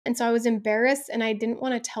And so I was embarrassed and I didn't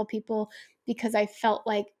want to tell people because I felt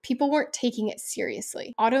like people weren't taking it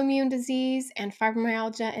seriously. Autoimmune disease and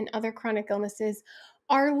fibromyalgia and other chronic illnesses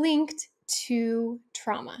are linked to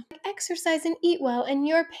trauma. Exercise and eat well and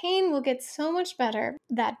your pain will get so much better.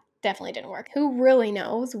 That definitely didn't work. Who really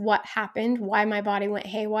knows what happened, why my body went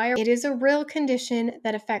haywire? It is a real condition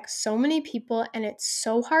that affects so many people and it's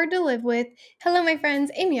so hard to live with. Hello my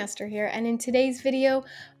friends, Aimee Esther here, and in today's video, I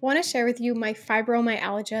want to share with you my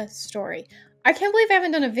fibromyalgia story. I can't believe I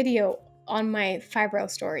haven't done a video on my fibro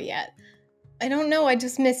story yet. I don't know, I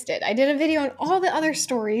just missed it. I did a video on all the other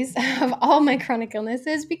stories of all my chronic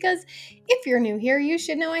illnesses because if you're new here, you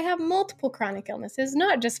should know I have multiple chronic illnesses,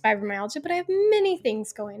 not just fibromyalgia, but I have many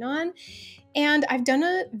things going on. And I've done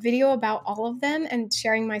a video about all of them and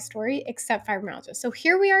sharing my story except fibromyalgia. So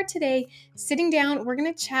here we are today, sitting down. We're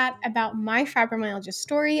going to chat about my fibromyalgia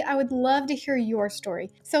story. I would love to hear your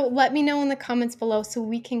story. So let me know in the comments below so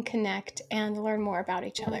we can connect and learn more about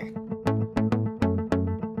each other.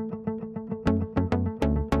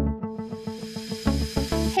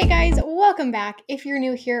 Hey guys, welcome back. If you're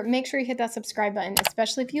new here, make sure you hit that subscribe button,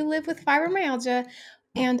 especially if you live with fibromyalgia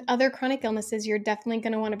and other chronic illnesses. You're definitely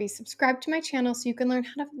going to want to be subscribed to my channel so you can learn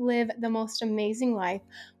how to live the most amazing life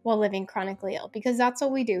while living chronically ill, because that's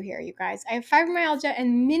what we do here, you guys. I have fibromyalgia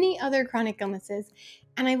and many other chronic illnesses,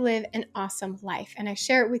 and I live an awesome life, and I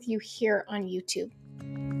share it with you here on YouTube.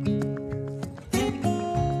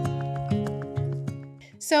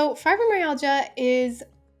 So fibromyalgia is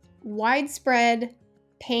widespread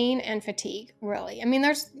pain and fatigue, really. I mean,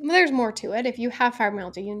 there's more to it. If you have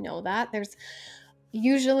fibromyalgia, you know that. There's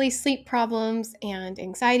usually sleep problems and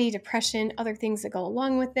anxiety, depression, other things that go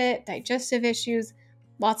along with it, digestive issues,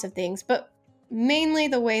 lots of things. But mainly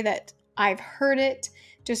the way that I've heard it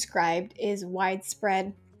described is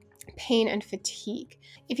widespread pain and fatigue.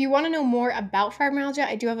 If you want to know more about fibromyalgia,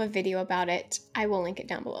 I do have a video about it. I will link it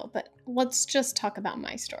down below, but let's just talk about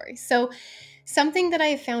my story. So something that I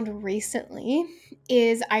have found recently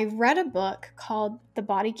is I read a book called The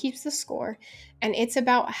Body Keeps the Score, and it's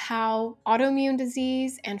about how autoimmune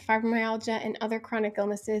disease and fibromyalgia and other chronic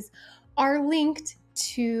illnesses are linked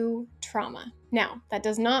to trauma. Now, that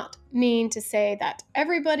does not mean to say that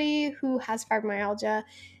everybody who has fibromyalgia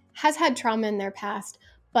has had trauma in their past,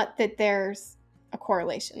 but that there's a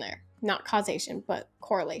correlation there. Not causation, but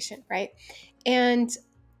correlation, right? And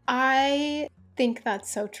I think that's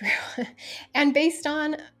so true. And based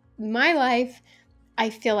on my life, I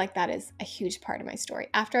feel like that is a huge part of my story.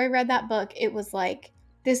 After I read that book, it was like,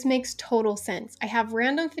 this makes total sense. I have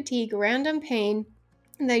random fatigue, random pain,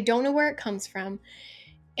 and I don't know where it comes from.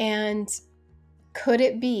 And could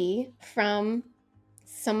it be from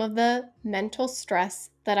some of the mental stress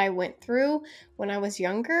that I went through when I was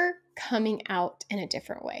younger coming out in a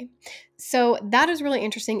different way? So that is really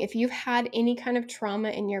interesting. If you've had any kind of trauma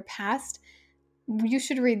in your past, you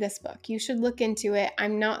should read this book. You should look into it.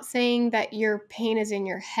 I'm not saying that your pain is in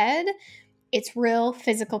your head. It's real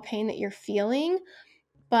physical pain that you're feeling,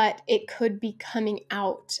 but it could be coming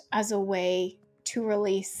out as a way to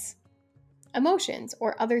release emotions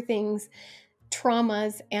or other things,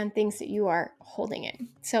 traumas and things that you are holding in.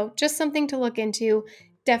 So just something to look into.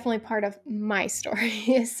 Definitely part of my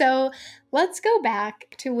story. So let's go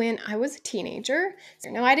back to when I was a teenager.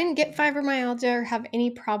 Now, I didn't get fibromyalgia or have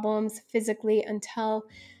any problems physically until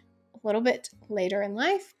a little bit later in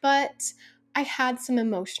life, but I had some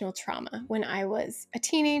emotional trauma when I was a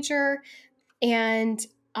teenager and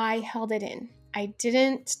I held it in. I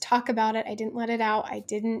didn't talk about it. I didn't let it out. I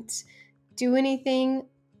didn't do anything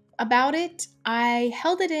about it. I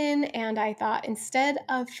held it in and I thought, instead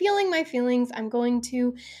of feeling my feelings, I'm going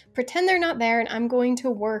to pretend they're not there and I'm going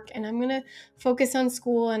to work and I'm going to focus on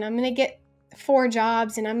school and I'm going to get 4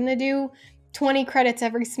 jobs and I'm going to do 20 credits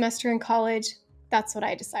every semester in college. That's what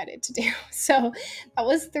I decided to do. So that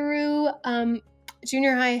was through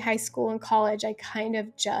junior high, high school, and college. I kind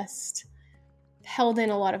of just held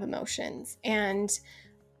in a lot of emotions, and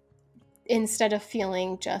instead of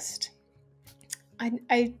feeling just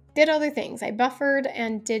I did other things. I buffered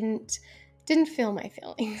and didn't feel my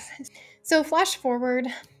feelings. So flash forward,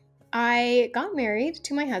 I got married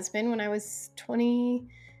to my husband when I was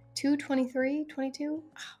 22, 23, 22.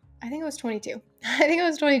 I think I was 22.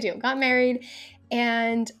 Got married,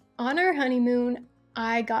 and on our honeymoon,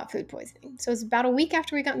 I got food poisoning. So it was about a week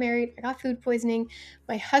after we got married, I got food poisoning.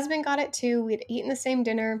 My husband got it too. We had eaten the same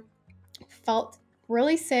dinner, felt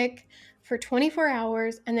really sick for 24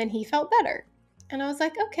 hours, and then he felt better. And I was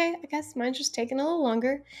like, okay, I guess mine's just taking a little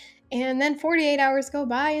longer. And then 48 hours go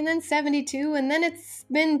by, and then 72, and then it's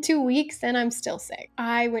been 2 weeks and I'm still sick.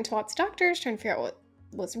 I went to lots of doctors trying to figure out what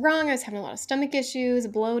was wrong. I was having a lot of stomach issues,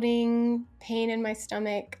 bloating, pain in my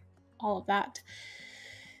stomach, all of that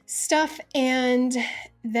stuff. And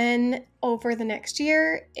then over the next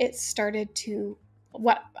year, it started to,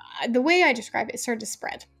 the way I describe it, it started to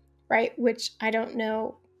spread, right? Which I don't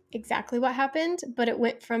know exactly what happened, but it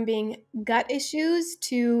went from being gut issues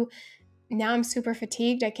to now I'm super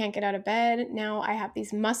fatigued. I can't get out of bed. Now I have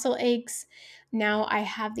these muscle aches. Now I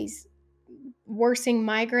have these worsening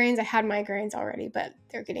migraines. I had migraines already, but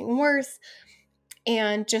they're getting worse.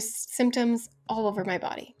 And just symptoms all over my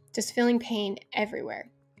body, just feeling pain everywhere.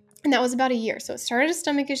 And that was about a year. So it started as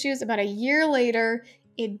stomach issues. About a year later,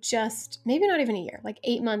 it just, maybe not even a year, like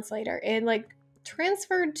 8 months later, it like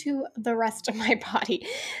transferred to the rest of my body.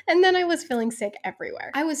 And then I was feeling sick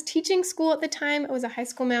everywhere. I was teaching school at the time. I was a high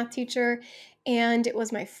school math teacher, and it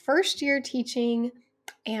was my first year teaching,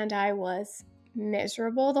 and I was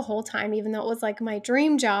miserable the whole time, even though it was like my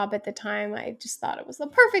dream job at the time. I just thought it was the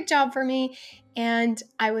perfect job for me, and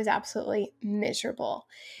I was absolutely miserable.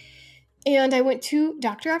 And I went to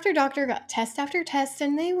doctor after doctor, got test after test,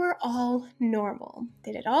 and they were all normal.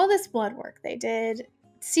 They did all this blood work. They did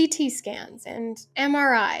CT scans and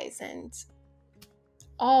MRIs and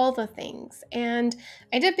all the things. And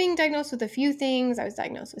I ended up being diagnosed with a few things. I was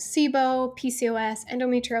diagnosed with SIBO, PCOS,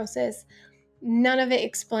 endometriosis. None of it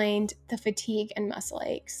explained the fatigue and muscle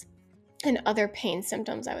aches and other pain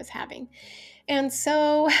symptoms I was having. And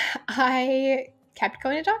so I kept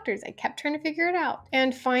going to doctors. I kept trying to figure it out.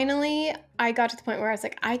 And finally, I got to the point where I was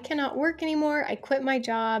like, I cannot work anymore. I quit my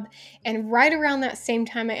job. And right around that same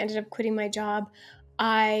time I ended up quitting my job,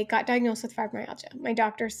 I got diagnosed with fibromyalgia. My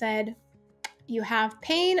doctor said, you have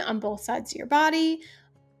pain on both sides of your body,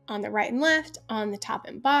 on the right and left, on the top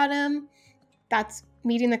and bottom. That's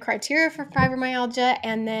meeting the criteria for fibromyalgia.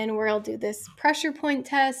 And then we'll do this pressure point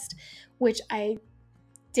test, which I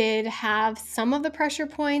did have some of the pressure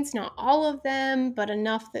points, not all of them, but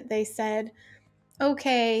enough that they said,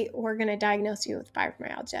 okay, we're going to diagnose you with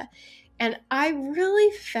fibromyalgia. And I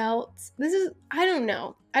really felt, I don't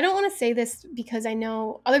know. I don't want to say this because I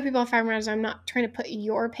know other people have fibromyalgia. I'm not trying to put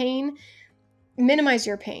your pain, minimize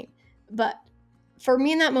your pain. But for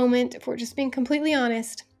me in that moment, if we're just being completely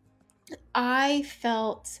honest, I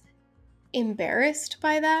felt embarrassed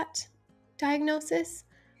by that diagnosis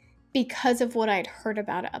because of what I'd heard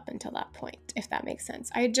about it up until that point, if that makes sense.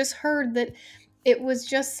 I had just heard that it was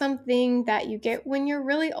just something that you get when you're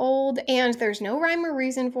really old and there's no rhyme or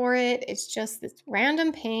reason for it. It's just this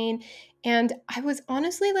random pain. And I was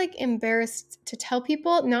honestly like embarrassed to tell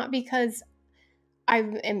people, not because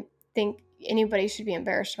I think anybody should be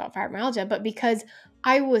embarrassed about fibromyalgia, but because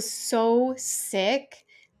I was so sick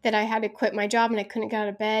that I had to quit my job and I couldn't get out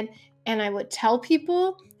of bed. And I would tell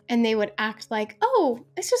people and they would act like, oh,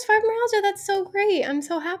 it's just fibromyalgia. That's so great. I'm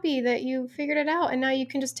so happy that you figured it out. And now you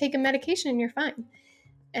can just take a medication and you're fine.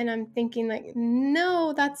 And I'm thinking like,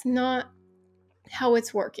 no, that's not how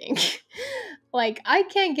it's working. Like, I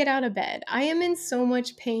can't get out of bed. I am in so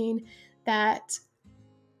much pain that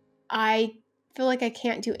I feel like I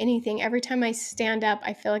can't do anything. Every time I stand up,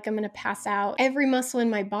 I feel like I'm going to pass out. Every muscle in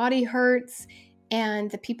my body hurts.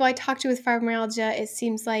 And the people I talk to with fibromyalgia, it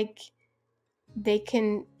seems like they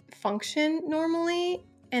can function normally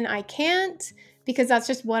and I can't, because that's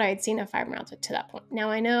just what I had seen of fibromyalgia to that point. Now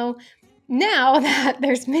I know now that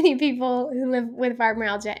there's many people who live with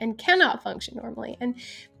fibromyalgia and cannot function normally and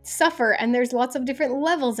suffer, and there's lots of different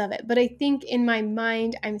levels of it. But I think in my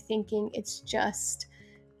mind, I'm thinking it's just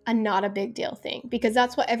a not a big deal thing, because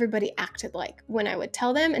that's what everybody acted like when I would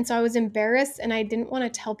tell them. And so I was embarrassed and I didn't want to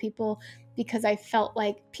tell people because I felt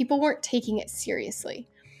like people weren't taking it seriously.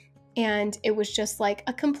 And it was just like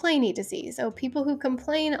a complainy disease. So people who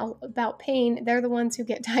complain about pain, they're the ones who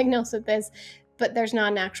get diagnosed with this, but there's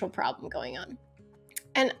not an actual problem going on.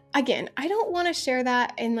 And again, I don't want to share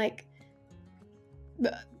that in like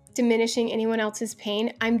diminishing anyone else's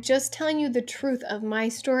pain. I'm just telling you the truth of my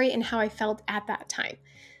story and how I felt at that time.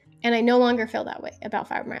 And I no longer feel that way about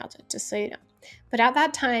fibromyalgia, just so you know. But at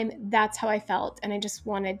that time, that's how I felt. And I just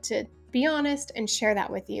wanted to be honest and share that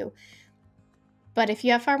with you. But if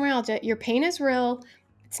you have fibromyalgia, your pain is real.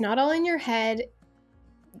 It's not all in your head.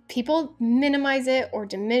 People minimize it or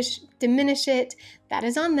diminish it. That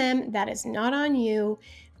is on them. That is not on you.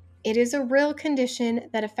 It is a real condition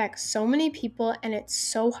that affects so many people, and it's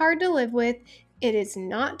so hard to live with. It is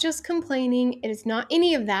not just complaining. It is not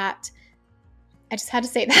any of that. I just had to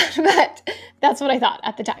say that, but that's what I thought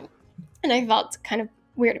at the time. And I felt kind of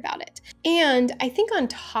weird about it. And I think on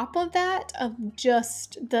top of that, of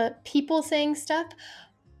just the people saying stuff,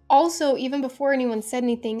 also, even before anyone said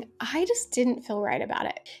anything, I just didn't feel right about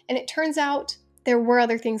it. And it turns out there were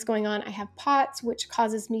other things going on. I have POTS, which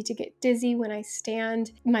causes me to get dizzy when I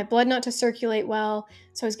stand, my blood not to circulate well.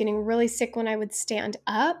 So I was getting really sick when I would stand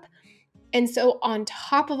up. And so on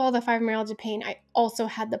top of all the fibromyalgia pain, I also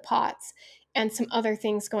had the POTS and some other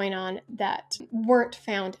things going on that weren't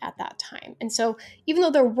found at that time. And so even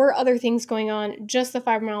though there were other things going on, just the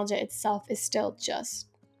fibromyalgia itself is still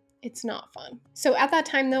it's not fun. So at that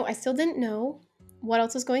time though, I still didn't know what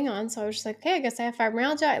else was going on. So I was just like, okay, I guess I have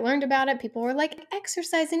fibromyalgia. I learned about it. People were like,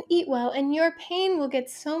 exercise and eat well, and your pain will get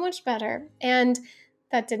so much better. And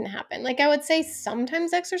that didn't happen. Like I would say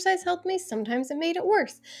sometimes exercise helped me, sometimes it made it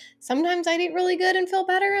worse. Sometimes I'd eat really good and feel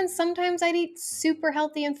better, and sometimes I'd eat super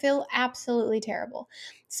healthy and feel absolutely terrible.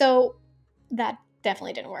 So that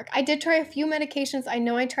definitely didn't work. I did try a few medications. I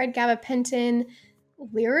know I tried gabapentin,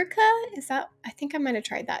 Lyrica. I think I might have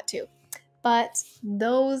tried that too. But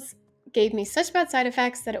those gave me such bad side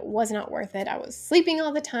effects that it was not worth it. I was sleeping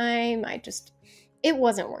all the time. It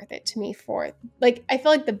wasn't worth it to me I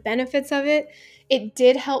feel like the benefits of it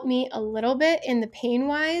did help me a little bit in the pain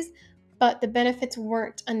wise, but the benefits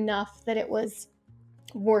weren't enough that it was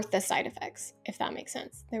worth the side effects, if that makes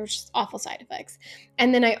sense. They were just awful side effects.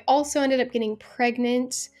 And then I also ended up getting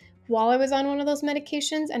pregnant while I was on one of those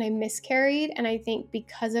medications, and I miscarried. And I think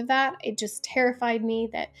because of that, it just terrified me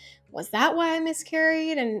was that why I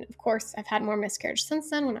miscarried? And of course, I've had more miscarriage since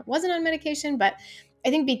then when I wasn't on medication, but I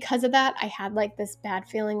think because of that, I had like this bad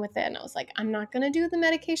feeling with it. And I was like, I'm not going to do the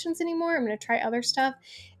medications anymore. I'm going to try other stuff.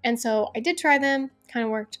 And so I did try them, kind of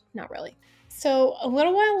worked, not really. So a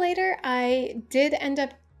little while later, I did end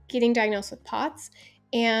up getting diagnosed with POTS,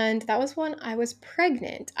 and that was when I was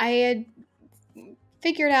pregnant. I had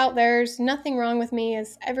figured out there's nothing wrong with me,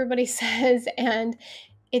 as everybody says, and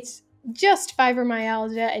it's just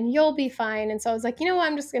fibromyalgia and you'll be fine. And so I was like, you know what,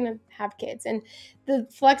 I'm just going to have kids. And the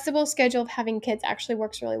flexible schedule of having kids actually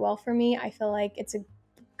works really well for me. I feel like it's a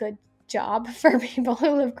good job for people who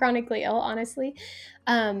live chronically ill, honestly,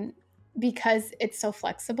 because it's so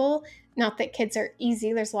flexible. Not that kids are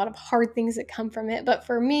easy. There's a lot of hard things that come from it. But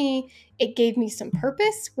for me, it gave me some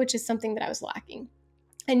purpose, which is something that I was lacking.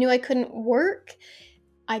 I knew I couldn't work.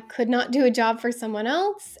 I could not do a job for someone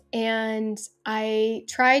else, and I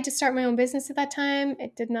tried to start my own business at that time.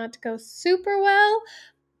 It did not go super well,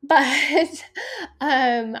 but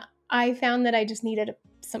I found that I just needed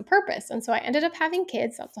some purpose, and so I ended up having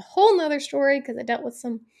kids. That's a whole nother story because I dealt with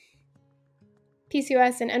some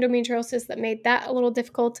PCOS and endometriosis that made that a little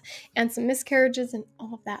difficult, and some miscarriages and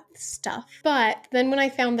all of that stuff. But then when I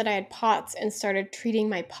found that I had POTS and started treating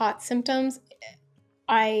my POTS symptoms,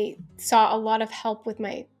 I saw a lot of help with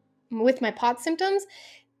my POTS symptoms,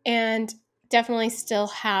 and definitely still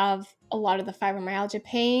have a lot of the fibromyalgia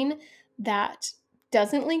pain that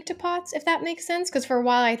doesn't link to POTS, if that makes sense. Because for a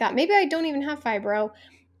while I thought maybe I don't even have fibro,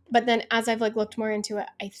 but then as I've looked more into it,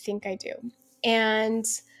 I think I do. And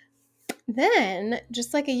then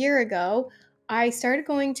just like a year ago, I started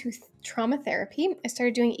going to trauma therapy. I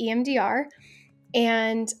started doing EMDR,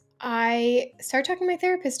 and I started talking to my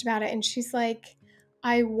therapist about it, and she's like,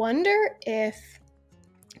 I wonder if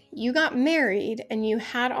you got married and you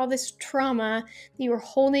had all this trauma that you were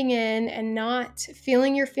holding in and not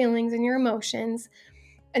feeling your feelings and your emotions,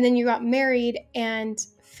 and then you got married and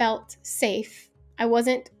felt safe. I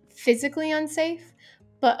wasn't physically unsafe,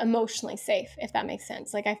 but emotionally safe, if that makes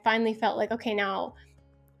sense. Like I finally felt like, okay, now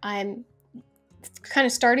I'm kind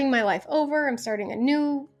of starting my life over. I'm starting a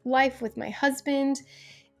new life with my husband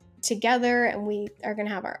together, and we are going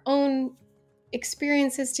to have our own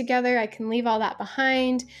experiences together. I can leave all that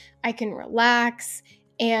behind. I can relax.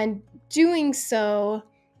 And doing so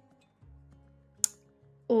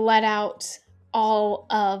let out all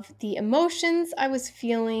of the emotions I was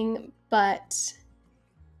feeling, but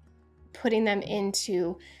putting them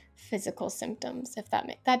into physical symptoms, if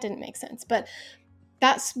that didn't make sense. But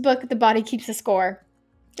that book, The Body Keeps the Score,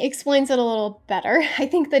 explains it a little better. I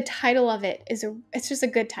think the title of it it's just a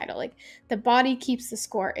good title. Like, the body keeps the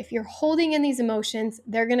score. If you're holding in these emotions,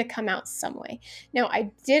 they're going to come out some way. Now, I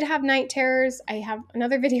did have night terrors. I have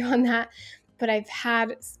another video on that, but I've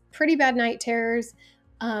had pretty bad night terrors,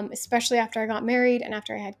 especially after I got married and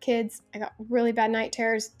after I had kids. I got really bad night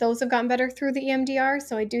terrors. Those have gotten better through the EMDR,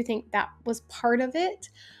 so I do think that was part of it.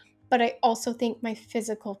 But I also think my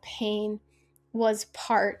physical pain was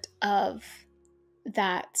part of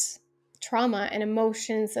that trauma and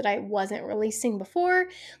emotions that I wasn't releasing before,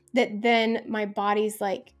 that then my body's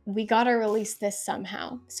like, we gotta release this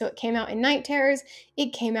somehow. So it came out in night terrors,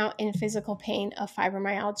 it came out in physical pain of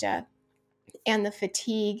fibromyalgia and the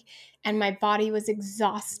fatigue, and my body was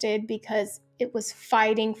exhausted because it was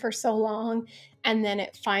fighting for so long, and then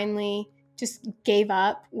it finally just gave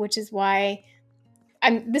up, which is why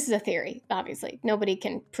this is a theory, obviously. Nobody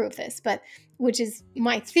can prove this, but which is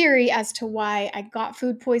my theory as to why I got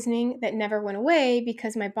food poisoning that never went away,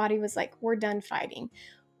 because my body was like, we're done fighting.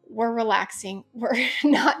 We're relaxing. We're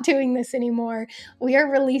not doing this anymore. We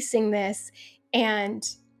are releasing this, and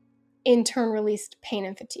in turn released pain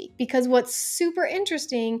and fatigue. Because what's super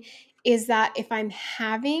interesting is that if I'm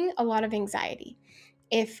having a lot of anxiety,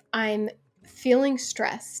 if I'm feeling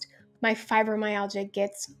stressed, my fibromyalgia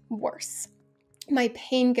gets worse. My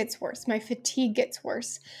pain gets worse. My fatigue gets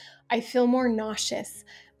worse. I feel more nauseous.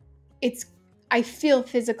 I feel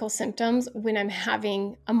physical symptoms when I'm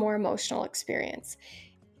having a more emotional experience.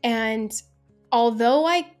 And although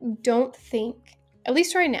I don't think, at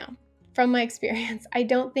least right now, from my experience, I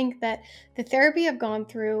don't think that the therapy I've gone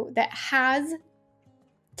through that has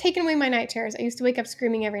taken away my night terrors. I used to wake up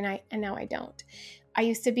screaming every night, and now I don't. I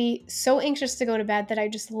used to be so anxious to go to bed that I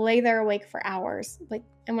just lay there awake for hours.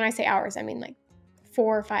 And when I say hours, I mean like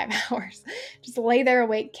 4 or 5 hours. Just lay there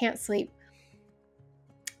awake, can't sleep.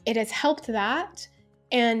 It has helped that.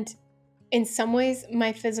 And in some ways,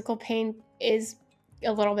 my physical pain is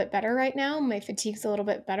a little bit better right now. My fatigue's a little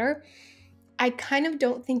bit better. I kind of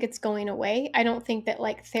don't think it's going away. I don't think that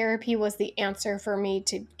like therapy was the answer for me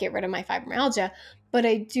to get rid of my fibromyalgia, but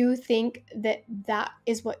I do think that that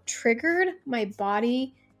is what triggered my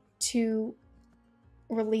body to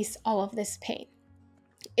release all of this pain,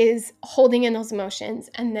 is holding in those emotions,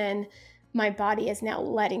 and then my body is now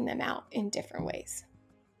letting them out in different ways.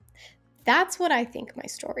 That's what I think my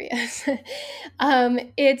story is.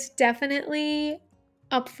 It's definitely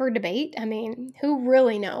up for debate. I mean, who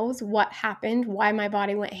really knows what happened, why my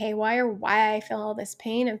body went haywire, why I feel all this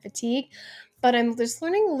pain and fatigue. But I'm just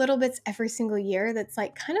learning little bits every single year that's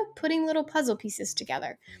like kind of putting little puzzle pieces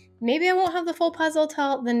together. Maybe I won't have the full puzzle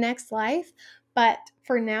till the next life, but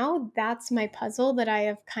for now, that's my puzzle that I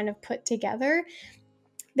have kind of put together.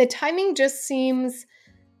 The timing just seems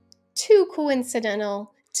too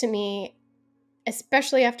coincidental to me,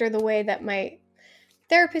 especially after the way that my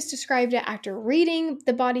therapist described it after reading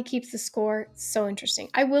The Body Keeps the Score. So interesting.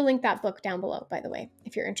 I will link that book down below, by the way,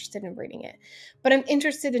 if you're interested in reading it. But I'm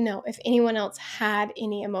interested to know if anyone else had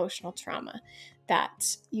any emotional trauma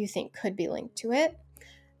that you think could be linked to it.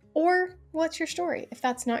 Or what's your story? If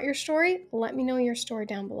that's not your story, let me know your story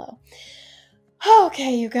down below.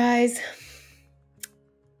 Okay, you guys.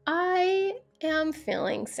 I am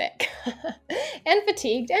feeling sick and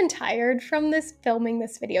fatigued and tired from filming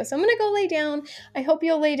this video. So I'm going to go lay down. I hope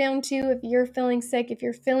you'll lay down too if you're feeling sick. If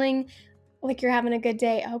you're feeling like you're having a good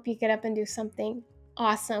day, I hope you get up and do something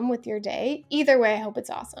awesome with your day. Either way, I hope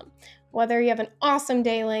it's awesome. Whether you have an awesome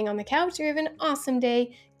day laying on the couch or you have an awesome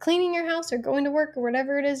day cleaning your house or going to work or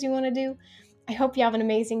whatever it is you want to do, I hope you have an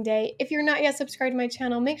amazing day. If you're not yet subscribed to my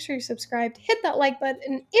channel, make sure you're subscribed. Hit that like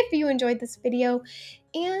button if you enjoyed this video,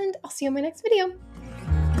 and I'll see you in my next video.